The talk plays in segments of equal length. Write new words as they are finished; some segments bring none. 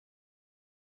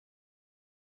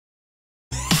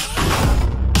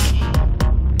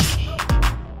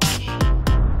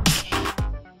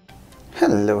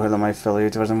Hello my fellow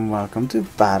YouTubers, and welcome to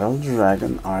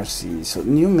BattleDragonRC. So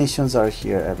new missions are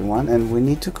here, everyone, and we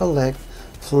need to collect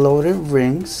floating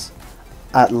rings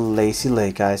at Lazy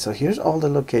Lake, guys. So here's all the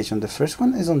location. The first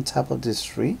one is on top of this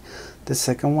tree, the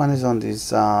second one is on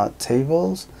these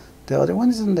tables, the other one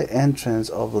is on the entrance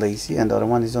of Lazy, and the other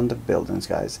one is on the buildings,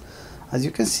 guys. As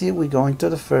you can see, we're going to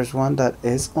the first one that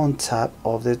is on top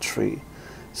of the tree.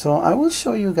 So I will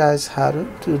show you guys how to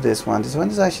do this one. This one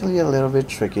is actually a little bit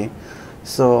tricky,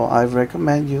 so I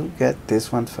recommend you get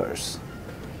this one first.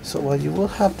 So what you will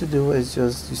have to do is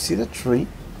just, you see the tree,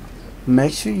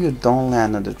 make sure you don't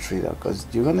land on the tree though, because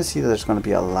you're gonna see that there's gonna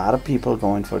be a lot of people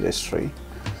going for this tree.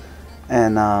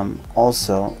 And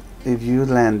also if you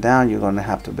land down, you're gonna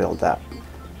have to build up.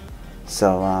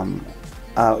 So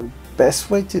best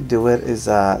way to do it is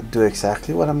do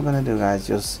exactly what I'm gonna do, guys.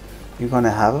 Just, you're gonna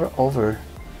hover over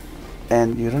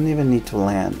and you don't even need to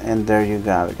land, and there you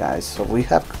got it, guys. So we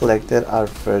have collected our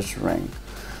first ring.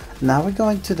 Now we're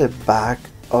going to the back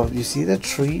of, you see the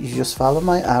tree, you just follow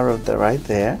my arrow there, right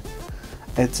there.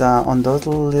 It's on those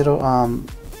little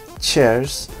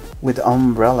chairs with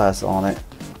umbrellas on it.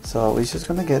 So we're just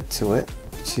gonna get to it,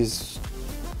 which is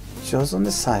just on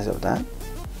the size of that.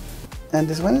 And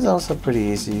this one is also pretty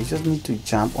easy. You just need to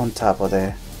jump on top of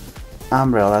the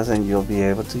umbrellas and you'll be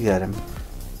able to get them.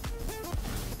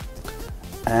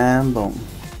 And boom,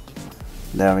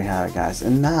 there we have it, guys.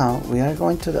 And now we are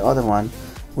going to the other one,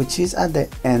 which is at the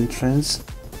entrance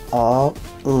of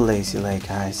Lazy Lake,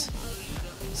 guys.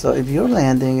 So if you're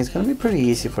landing, it's gonna be pretty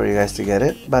easy for you guys to get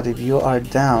it, but if you are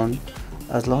down,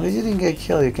 as long as you didn't get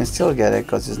killed, you can still get it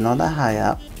because it's not that high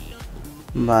up.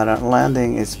 But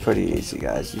landing is pretty easy,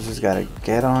 guys. You just gotta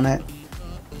get on it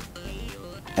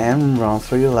and run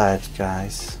for your lives,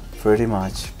 guys. Pretty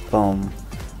much. Boom.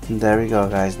 There we go,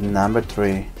 guys. Number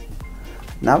 3.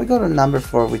 Now we go to number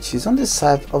 4, which is on the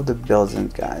side of the building,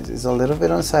 guys. It's a little bit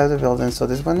on the side of the building, so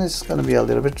this one is going to be a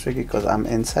little bit tricky because I'm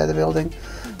inside the building.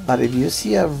 But if you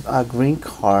see a green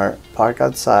car parked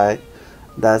outside,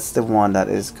 that's the one that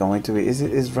is going to be,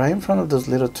 is right in front of those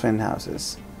little twin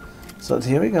houses. So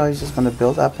here we go. You're just going to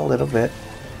build up a little bit,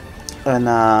 and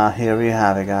here we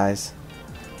have it, guys.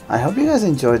 I hope you guys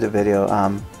enjoyed the video.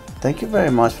 Thank you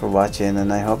very much for watching,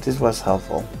 and I hope this was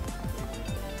helpful.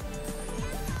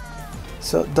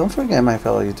 So don't forget, my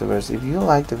fellow YouTubers, if you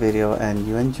liked the video and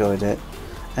you enjoyed it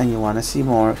and you want to see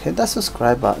more, hit that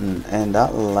subscribe button and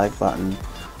that like button.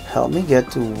 Help me get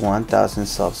to 1,000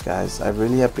 subs, guys. I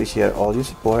really appreciate all your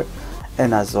support,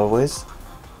 and as always,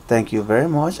 thank you very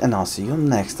much, and I'll see you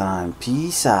next time.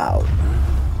 Peace out.